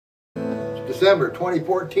December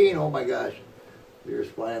 2014. Oh my gosh, the year's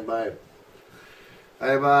flying by. I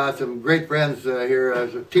have some great friends here.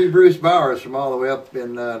 T. Bruce Bowers from all the way up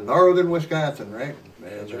in northern Wisconsin, right?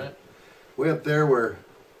 And, That's right. Way up there where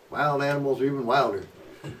wild animals are even wilder.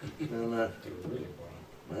 And, They were really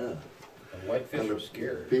wild. yeah. And whitefish were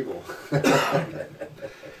scared. People.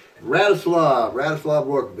 Radoslav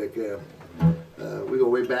Lorkovic. We go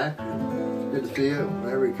way back. Good to see you.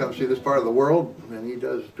 Whenever you come see this part of the world, and he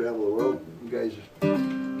does travel the world, you guys just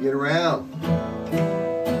get around.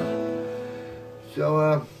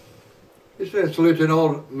 So, just a salute to an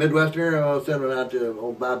old Midwesterner. I'll send it out to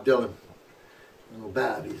old Bob Dylan. Old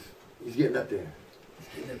Bob, he's getting up there. He's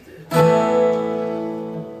getting up there.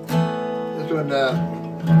 This one,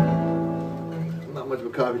 I'm not much of a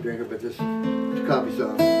coffee drinker, but it's a coffee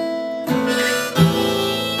song.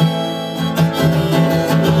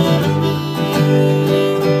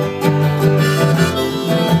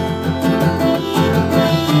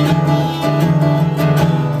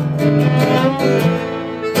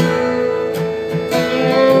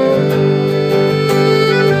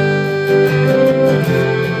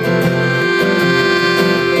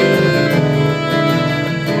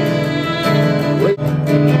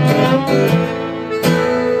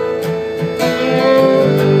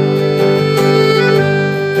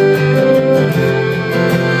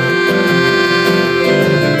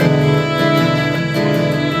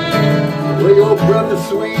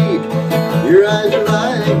 Sweet, your eyes are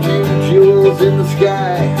like two jewels in the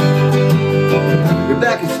sky. Your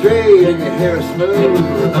back is straight and your hair is smooth.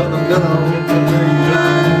 I'm gonna where you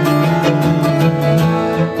lie.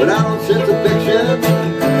 But I don't sense affection,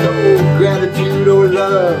 no gratitude or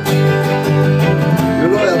love. Your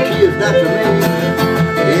loyalty is not to me,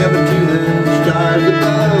 yeah, but to the stars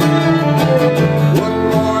above. One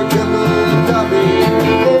more cup of coffee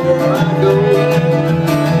before I go.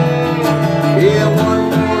 Yeah, one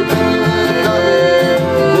more cup of coffee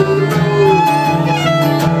over the road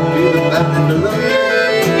to the mountain below.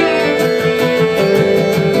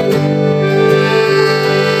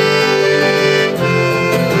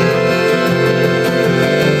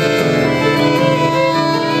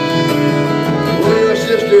 Well, your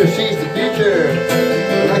sister sees the future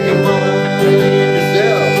like your mama and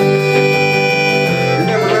yourself. You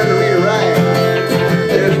never learn to read or write.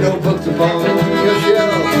 There's no books upon your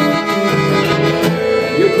shelf.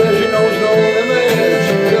 Your pleasure knows no limits.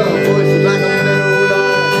 Your voice is like a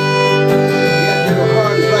meadowlark. Yet your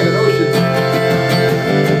heart is like an ocean,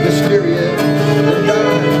 mysterious and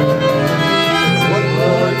dark. One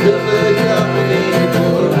more cup of coffee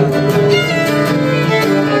for the road.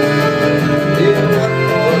 Yeah, one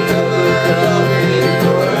more cup of coffee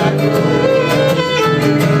before I go to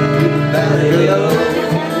the valley below.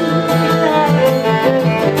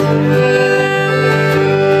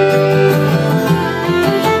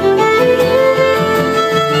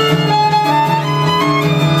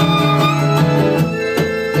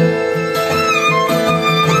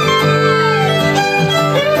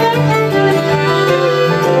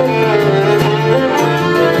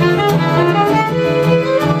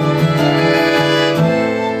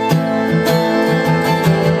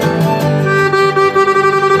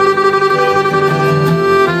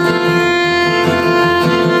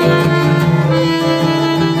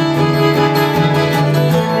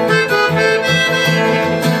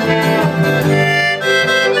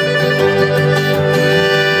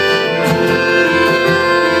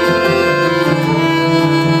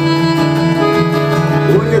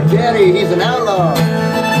 Daddy, he's an outlaw.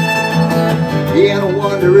 He ain't a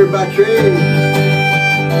wanderer by trade.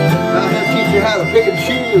 Now he'll teach you how to pick and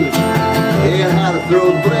choose and how to throw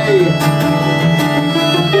the blade.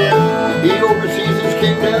 He oversees his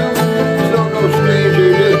kingdom, so no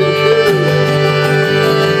stranger does he choose.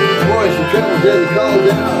 Voice he travels as he calls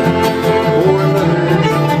out for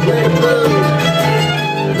another great blues.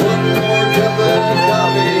 One more cup of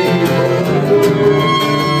coffee for the road.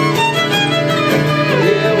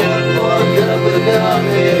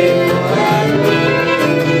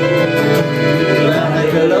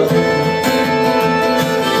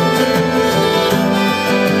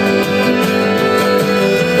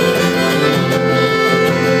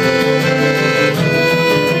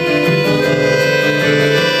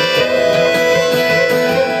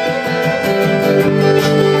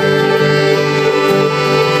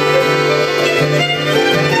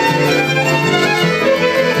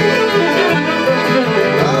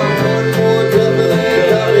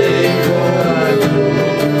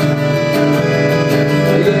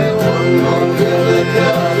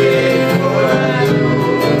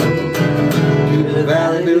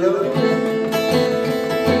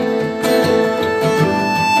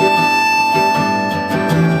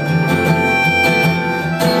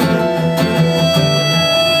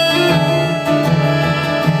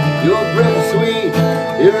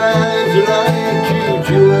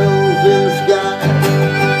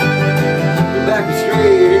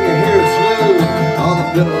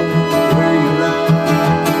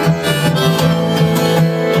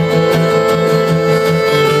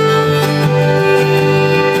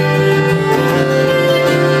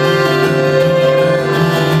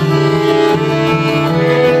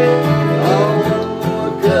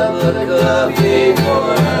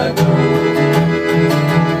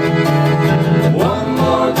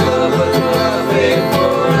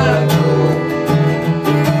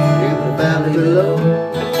 down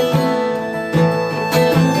below.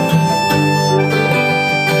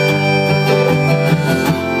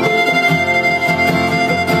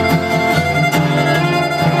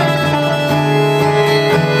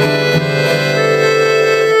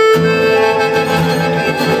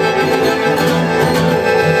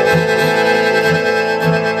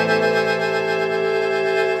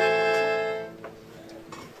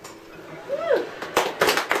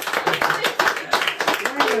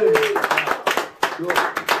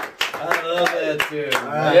 I love that tune. All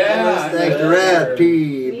right, Yeah. thanks to Rad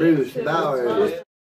T, Bruce Bowers.